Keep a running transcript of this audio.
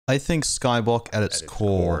I think skyblock at its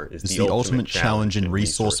core is the ultimate challenge in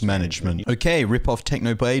resource management. Okay, rip off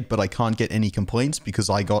Technoblade, but I can't get any complaints because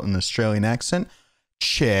I got an Australian accent.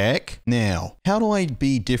 Check. Now, how do I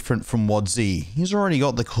be different from Wadzi? He's already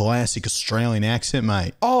got the classic Australian accent,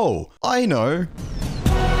 mate. Oh, I know.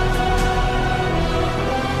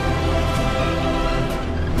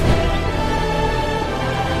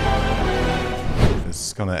 This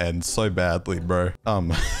is gonna end so badly, bro.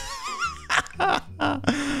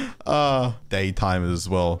 Daytime as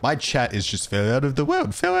well. My chat is just fell out of the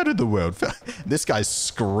world. Fell out of the world. This guy's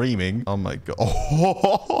screaming. Oh my god.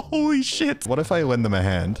 Oh, holy shit. What if I lend them a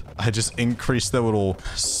hand? I just increase their little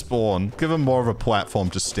spawn. Give them more of a platform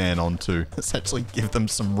to stand onto. Let's actually give them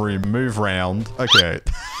some room. Move round. Okay.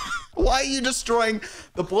 Why are you destroying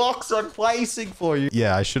the blocks I'm placing for you?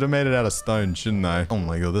 Yeah, I should have made it out of stone, shouldn't I? Oh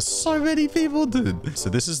my god, there's so many people, dude. So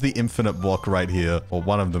this is the infinite block right here. Or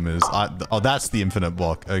one of them is. Oh, that's the infinite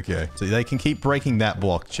block. Okay. So they can keep breaking that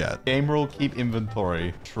block, chat. Game rule, keep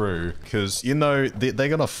inventory. True. Because, you know, they're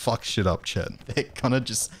gonna fuck shit up, chat. They're gonna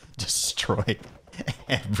just destroy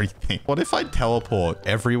everything. What if I teleport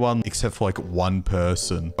everyone except for like one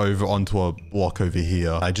person over onto a block over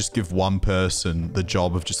here? I just give one person the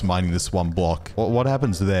job of just mining this one block. What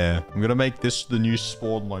happens there? I'm gonna make this the new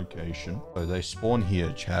spawn location. So they spawn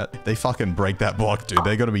here, chat. They fucking break that block, dude.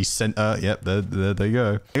 They're gonna be sent. Yep, there they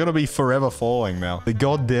go. They're gonna be forever falling now. The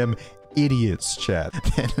goddamn idiots, chat.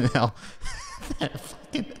 Now,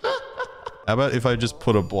 how about if I just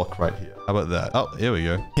put a block right here? How about that? Oh, here we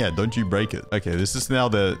go. Yeah, don't you break it. Okay, this is now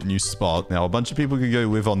the new spot. Now, a bunch of people can go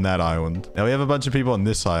live on that island. Now, we have a bunch of people on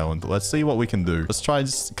this island. Let's see what we can do. Let's try and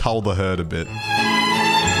just cull the herd a bit.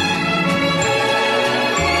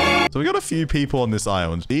 So we got a few people on this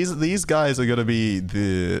island. These guys are going to be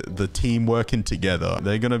the team working together.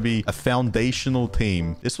 They're going to be a foundational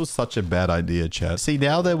team. This was such a bad idea, chat. See,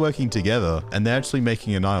 now they're working together and they're actually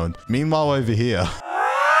making an island. Meanwhile, over here...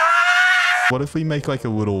 What if we make like a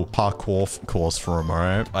little parkour course for them, all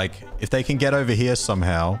right? Like, if they can get over here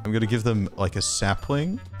somehow, I'm going to give them like a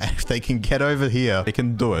sapling. And if they can get over here, they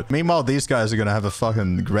can do it. Meanwhile, these guys are going to have a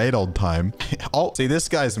fucking great old time. Oh, see, this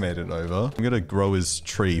guy's made it over. I'm going to grow his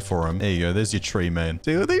tree for him. There you go. There's your tree, man.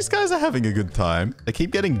 See, these guys are having a good time. They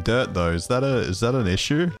keep getting dirt, though. Is that an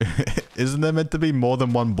issue? Isn't there meant to be more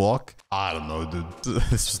than one block? I don't know, dude.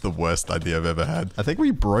 This is the worst idea I've ever had. I think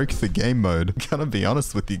we broke the game mode. I'm gonna be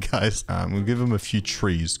honest with you guys. We'll give him a few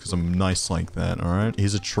trees because I'm nice like that, all right?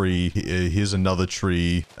 Here's a tree. Here's another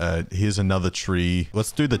tree. Here's another tree.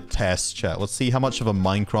 Let's do the test, chat. Let's see how much of a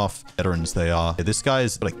Minecraft veterans they are. Yeah, this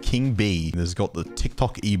guy's got a King Bee. There's got the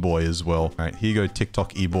TikTok E-boy as well. All right, here you go,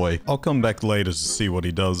 TikTok E-boy. I'll come back later to see what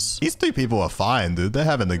he does. These two people are fine, dude. They're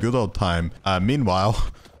having a good old time.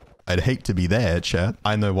 Meanwhile... I'd hate to be there, chat.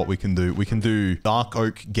 I know what we can do. We can do Dark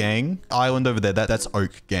Oak Gang. Island over there, that's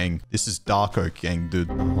Oak Gang. This is Dark Oak Gang, dude.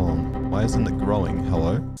 Why isn't it growing?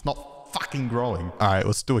 Hello? It's not fucking growing. All right,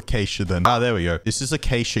 let's do Acacia then. Ah, there we go. This is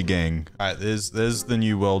Acacia Gang. All right, there's the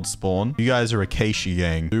new world spawn. You guys are Acacia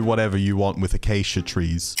Gang. Do whatever you want with Acacia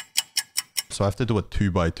trees. So I have to do a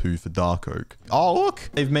 2x2 for Dark Oak. Oh, look!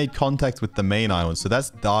 They've made contact with the main island. So that's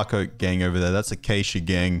Dark Oak Gang over there. That's Acacia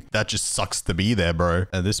Gang. That just sucks to be there, bro.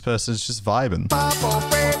 And this person's just vibing.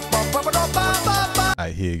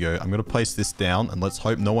 Alright, here you go. I'm gonna place this down and let's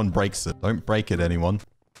hope no one breaks it. Don't break it, anyone.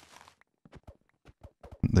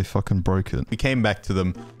 They fucking broke it. We came back to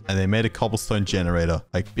them and they made a cobblestone generator.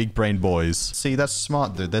 Like big brain boys. See, that's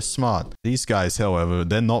smart, dude. They're smart. These guys, however,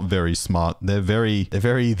 they're not very smart. They're very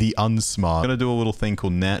the unsmart. I'm gonna do a little thing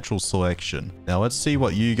called natural selection. Now let's see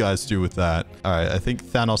what you guys do with that. All right, I think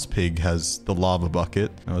Thanos Pig has the lava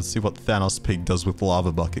bucket. Now let's see what Thanos Pig does with the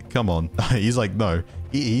lava bucket. Come on. He's like, no.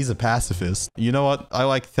 He's a pacifist. You know what? I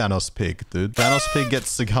like Thanos Pig, dude. Thanos Pig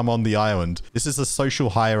gets to come on the island. This is a social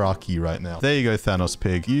hierarchy right now. There you go, Thanos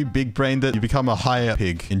Pig. You big-brained it. You become a higher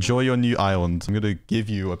pig. Enjoy your new island. I'm gonna give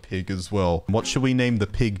you a pig as well. What should we name the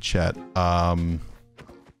pig, chat? All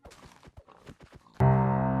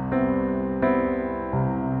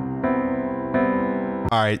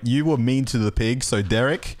right, you were mean to the pig, so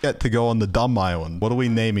Derek, get to go on the dumb island. What are we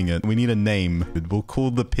naming it? We need a name. We'll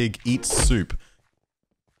call the pig Eat Soup.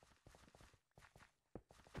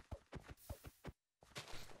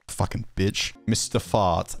 Fucking bitch. Mr.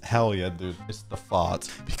 Fart. Hell yeah, dude. Mr. Fart.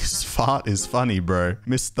 Because fart is funny, bro.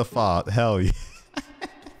 Mr. Fart. Hell yeah.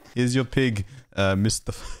 Here's your pig,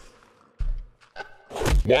 Mr.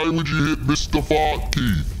 Why would you hit Mr. Fart,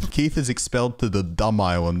 Keith? Keith is expelled to the dumb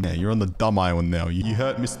island. Yeah, you're on the dumb island now. You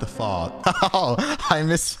hurt Mr. Fart. Oh, I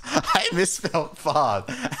misspelled fart.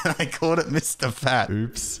 And I called it Mr. Fat.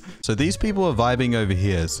 Oops. So these people are vibing over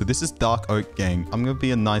here. So this is Dark Oak Gang. I'm going to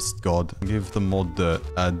be a nice god. Give them more dirt.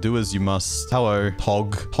 Do as you must. Hello,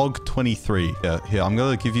 Hog 23. Yeah, here, I'm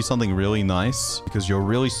going to give you something really nice because you're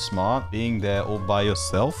really smart being there all by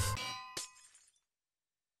yourself.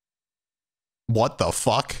 What the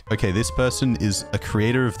fuck? Okay, this person is a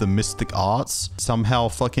creator of the mystic arts. Somehow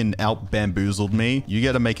fucking out-bamboozled me. You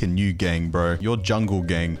gotta make a new gang, bro. Your jungle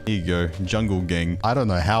gang. Here you go. Jungle gang. I don't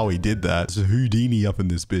know how he did that. It's a Houdini up in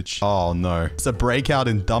this bitch. Oh, no. It's a breakout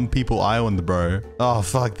in Dumb People Island, bro. Oh,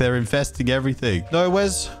 fuck. They're infesting everything. No,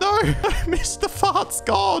 where's... No! Mr. Fart's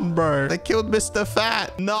gone, bro. They killed Mr.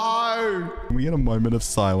 Fat. No! Can we get a moment of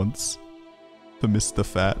silence for Mr.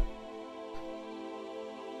 Fat?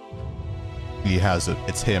 He has it.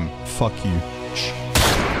 It's him. Fuck you. Shh.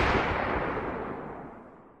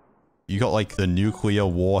 You got like the nuclear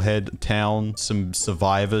warhead town, some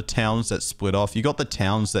survivor towns that split off. You got the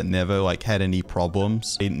towns that never like had any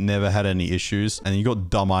problems. They never had any issues. And you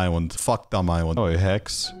got Dumb Island. Fuck Dumb Island. Oh,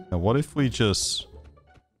 Hex. Now what if we just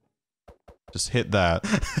hit that?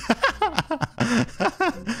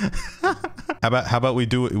 How about we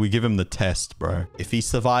do it? We give him the test, bro. If he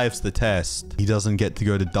survives the test, he doesn't get to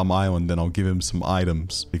go to Dumb Island. Then I'll give him some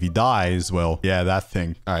items. If he dies, well, yeah, that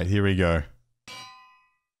thing. All right, here we go.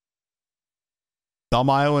 Dumb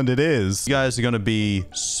Island it is. You guys are going to be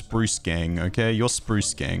Spruce Gang, okay? You're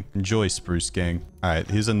Spruce Gang. Enjoy Spruce Gang. All right,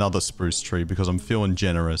 here's another spruce tree because I'm feeling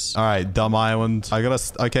generous. All right, Dumb Island.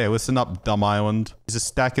 Okay, listen up, Dumb Island. There's a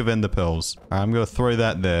stack of ender pearls. All right, I'm going to throw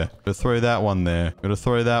that there. I'm going to throw that one there. I'm going to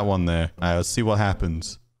throw that one there. All right, let's see what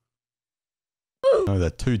happens. Oh, they're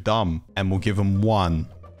too dumb. And we'll give them one.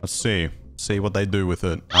 Let's see. See what they do with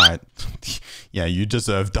it. All right. Yeah, you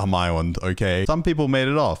deserve Dumb Island, okay? Some people made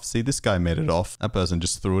it off. See, this guy made it off. That person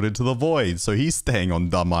just threw it into the void, so he's staying on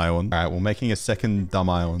Dumb Island. All right, we're making a second Dumb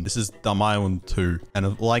Island. This is Dumb Island 2.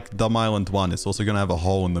 And like Dumb Island 1, it's also gonna have a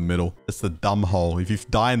hole in the middle. It's the dumb hole. If you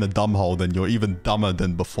die in the dumb hole, then you're even dumber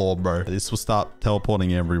than before, bro. This will start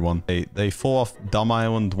teleporting everyone. They fall off Dumb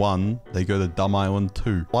Island 1, they go to Dumb Island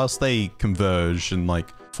 2. Whilst they converge and like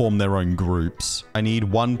form their own groups. I need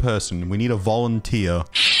one person. We need a volunteer.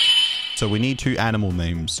 So we need 2 animal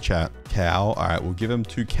names, chat. Cow. All right, we'll give him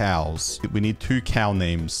 2 cows. We need 2 cow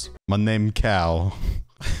names. My name Cow.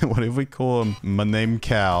 What if we call him My Name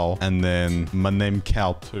Cow and then My Name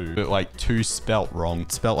Cow 2? But like 2 spelt wrong.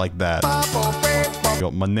 Spelt like that. We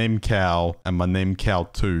got My Name Cow and My Name Cow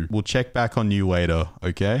 2. We'll check back on you later,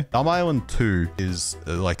 okay? Dumb Island 2 is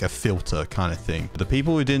like a filter kind of thing. The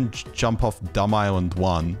people who didn't jump off Dumb Island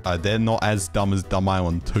 1, they're not as dumb as Dumb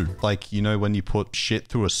Island 2. Like, you know, when you put shit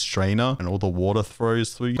through a strainer and all the water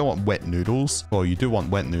throws through, you don't want wet noodles. Well, you do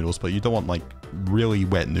want wet noodles, but you don't want like really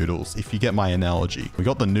wet noodles, if you get my analogy. We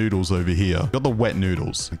got the noodles over here. We got the wet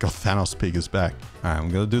noodles. We got Thanos Pig is back. All right, I'm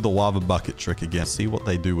gonna do the lava bucket trick again. See what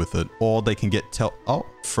they do with it. Or they can get oh,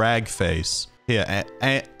 frag face. Here,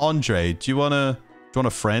 Andre, do you want a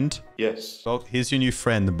friend? Yes. Well, here's your new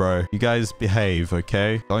friend, bro. You guys behave,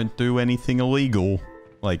 okay? Don't do anything illegal.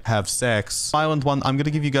 Like, have sex. Island 1, I'm gonna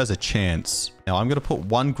give you guys a chance. Now, I'm gonna put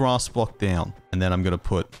 1 grass block down. And then I'm gonna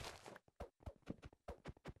put...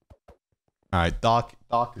 All right, Dark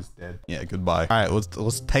is dead. Yeah, goodbye. All right,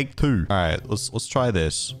 let's take 2. All right, let's try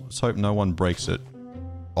this. Let's hope no one breaks it.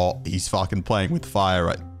 Oh, he's fucking playing with fire,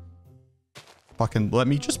 right? Fucking let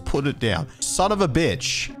me just put it down. Son of a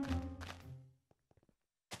bitch.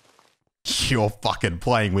 You're fucking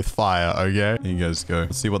playing with fire, okay? Here you guys go.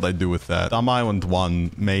 Let's see what they do with that. Dumb Island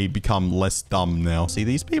 1 may become less dumb now. See,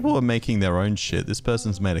 these people are making their own shit. This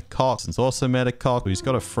person's made a cock. He's also made a cock. He's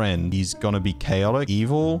got a friend. He's gonna be chaotic,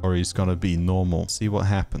 evil, or he's gonna be normal. See what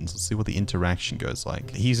happens. Let's see what the interaction goes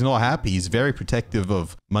like. He's not happy. He's very protective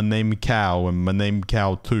of My Name Cow and My Name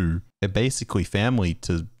Cow 2. They're basically family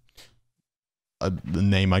to... the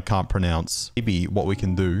name I can't pronounce. Maybe what we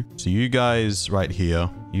can do. So you guys right here,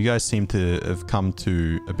 you guys seem to have come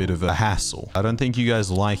to a bit of a hassle. I don't think you guys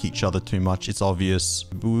like each other too much. It's obvious.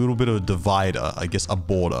 A little bit of a divider, I guess a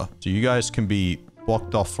border. So you guys can be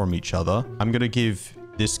blocked off from each other. I'm going to give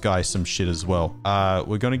this guy some shit as well.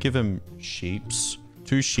 We're going to give him sheeps.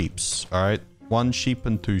 2 sheeps. All right. 1 sheep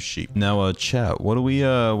and 2 sheep. Now, chat, what do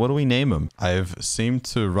we name him? I've seemed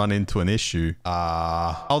to run into an issue.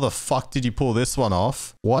 How the fuck did you pull this one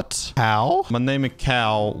off? What? How? My name is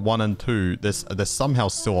Cow 1 and 2. They're somehow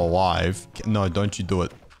still alive. No, don't you do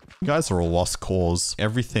it. You guys are a lost cause.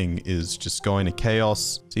 Everything is just going to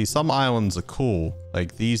chaos. See, some islands are cool.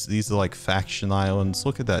 Like these are like faction islands.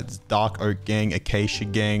 Look at that. It's Dark Oak Gang, Acacia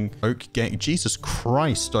Gang, Oak Gang. Jesus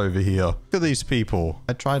Christ over here. Look at these people.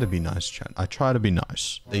 I try to be nice, chat. I try to be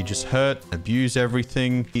nice. They just hurt, abuse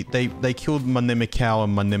everything. They killed my Nimikau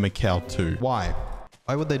and my Nimikau too. Why?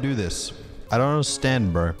 Why would they do this? I don't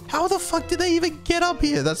understand, bro. How the fuck did they even get up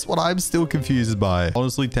here? That's what I'm still confused by.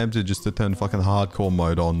 Honestly tempted just to turn fucking hardcore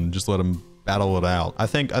mode on and just let them battle it out. I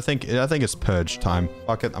think it's purge time.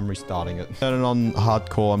 Fuck it, I'm restarting it. Turning on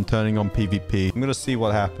hardcore, I'm turning on PvP. I'm gonna see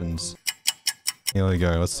what happens. Here we go.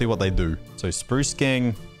 Let's see what they do. So Spruce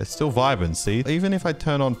Gang, they're still vibing, see? Even if I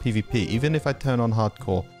turn on PvP, even if I turn on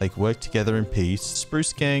hardcore, they work together in peace.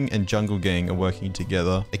 Spruce Gang and Jungle Gang are working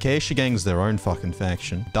together. Acacia Gang's their own fucking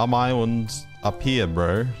faction. Dumb Islands up here,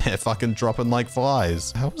 bro. They're fucking dropping like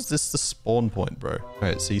flies. How is this the spawn point, bro?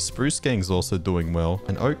 Alright, see, Spruce Gang's also doing well.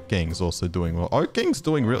 And Oak Gang's also doing well. Oak Gang's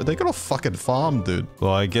doing real... They got a fucking farm, dude.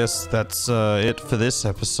 Well, I guess that's it for this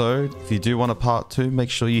episode. If you do want a part 2, make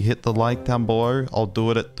sure you hit the like down below. I'll do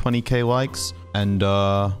it at 20k likes. And,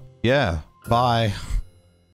 yeah. Bye.